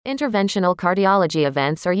Interventional cardiology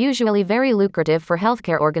events are usually very lucrative for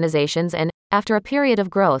healthcare organizations and, after a period of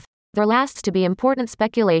growth, there lasts to be important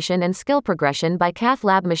speculation and skill progression by cath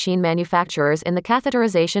lab machine manufacturers in the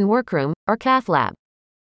catheterization workroom, or cath lab.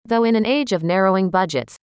 Though in an age of narrowing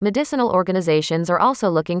budgets, medicinal organizations are also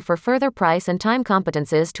looking for further price and time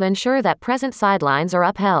competences to ensure that present sidelines are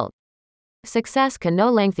upheld. Success can no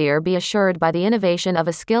lengthier be assured by the innovation of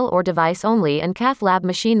a skill or device only, and cath lab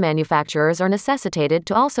machine manufacturers are necessitated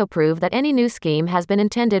to also prove that any new scheme has been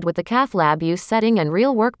intended with the cath lab use setting and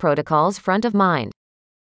real work protocols front of mind.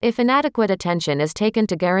 If inadequate attention is taken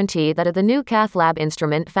to guarantee that the new cath lab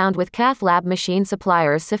instrument found with cath lab machine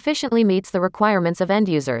suppliers sufficiently meets the requirements of end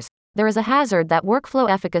users, there is a hazard that workflow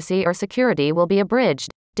efficacy or security will be abridged,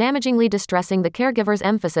 damagingly distressing the caregiver's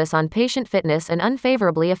emphasis on patient fitness and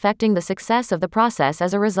unfavorably affecting the success of the process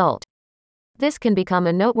as a result. This can become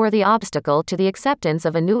a noteworthy obstacle to the acceptance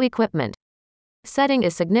of a new equipment. Setting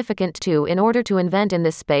is significant too in order to invent in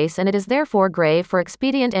this space, and it is therefore grave for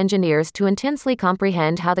expedient engineers to intensely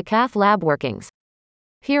comprehend how the cath lab workings.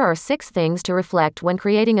 Here are 6 things to reflect when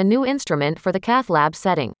creating a new instrument for the cath lab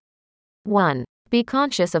setting. 1. Be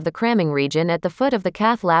conscious of the cramming region at the foot of the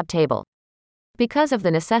cath lab table. Because of the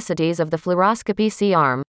necessities of the fluoroscopy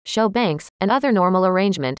C-arm, show banks, and other normal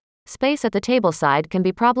arrangement, space at the table side can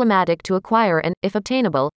be problematic to acquire and, if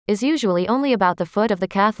obtainable, is usually only about the foot of the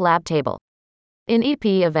cath lab table. In EP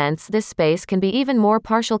events, this space can be even more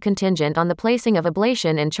partial, contingent on the placing of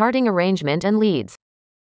ablation and charting arrangement and leads.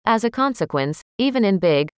 As a consequence, even in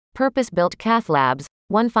big, purpose-built cath labs,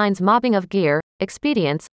 one finds mobbing of gear,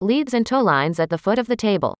 expedients, leads and tow lines at the foot of the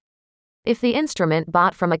table. If the instrument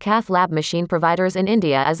bought from a cath lab machine providers in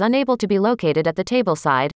India is unable to be located at the table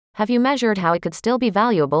side, have you measured how it could still be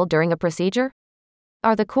valuable during a procedure?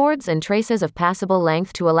 Are the cords and traces of passable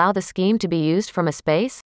length to allow the scheme to be used from a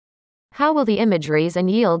space? How will the imageries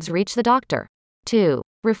and yields reach the doctor? 2.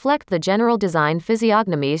 Reflect the general design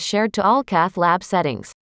physiognomies shared to all cath lab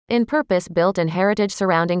settings. In purpose-built and heritage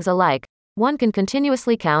surroundings alike, one can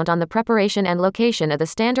continuously count on the preparation and location of the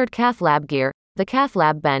standard cath lab gear, the cath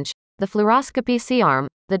lab bench, the fluoroscopy C-arm,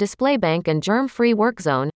 the display bank and germ-free work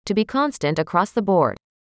zone, to be constant across the board.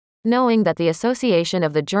 Knowing that the association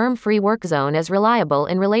of the germ-free work zone as reliable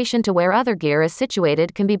in relation to where other gear is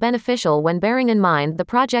situated can be beneficial when bearing in mind the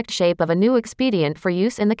project shape of a new expedient for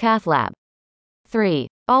use in the cath lab. 3.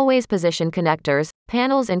 Always position connectors,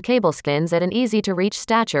 panels and cable skins at an easy-to-reach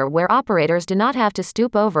stature where operators do not have to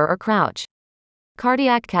stoop over or crouch.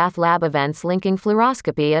 Cardiac cath lab events linking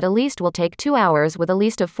fluoroscopy at least will take 2 hours with a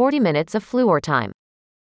least of 40 minutes of fluor time.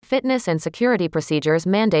 Fitness and security procedures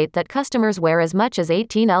mandate that customers wear as much as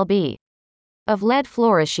 18 lb of lead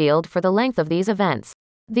fluoroshield for the length of these events.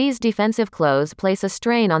 These defensive clothes place a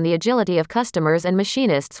strain on the agility of customers and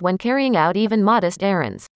machinists when carrying out even modest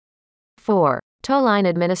errands. 4. Tow line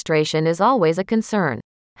administration is always a concern.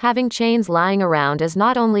 Having chains lying around is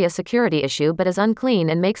not only a security issue but is unclean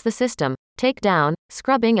and makes the system, take-down,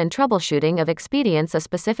 scrubbing and troubleshooting of expedients a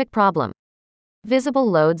specific problem. Visible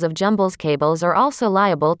loads of jumbles cables are also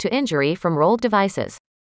liable to injury from rolled devices.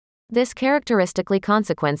 This characteristically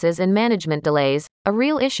consequences in management delays, a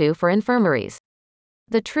real issue for infirmaries.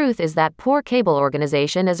 The truth is that poor cable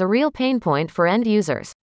organization is a real pain point for end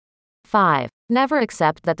users. 5. Never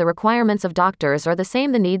accept that the requirements of doctors are the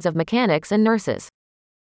same the needs of mechanics and nurses.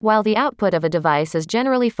 While the output of a device is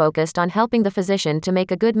generally focused on helping the physician to make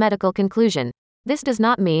a good medical conclusion, this does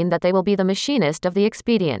not mean that they will be the machinist of the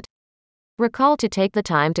expedient. Recall to take the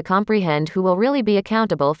time to comprehend who will really be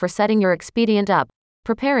accountable for setting your expedient up,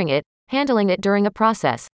 preparing it, handling it during a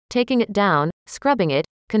process, taking it down, scrubbing it,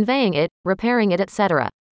 conveying it, repairing it, etc.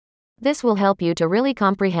 This will help you to really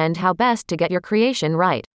comprehend how best to get your creation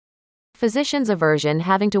right. Physicians' aversion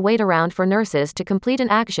having to wait around for nurses to complete an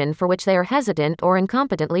action for which they are hesitant or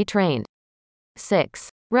incompetently trained. 6.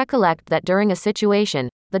 Recollect that during a situation,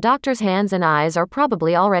 the doctor's hands and eyes are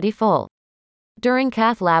probably already full. During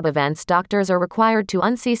cath lab events, doctors are required to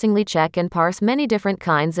unceasingly check and parse many different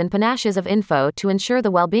kinds and panaches of info to ensure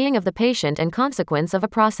the well-being of the patient and consequence of a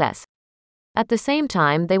process. At the same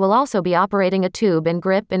time, they will also be operating a tube and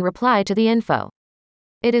grip in reply to the info.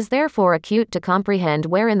 It is therefore acute to comprehend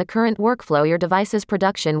where in the current workflow your device's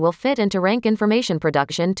production will fit and to rank information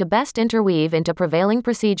production to best interweave into prevailing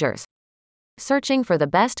procedures. Searching for the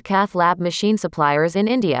best cath lab machine suppliers in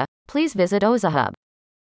India, please visit OzaHub.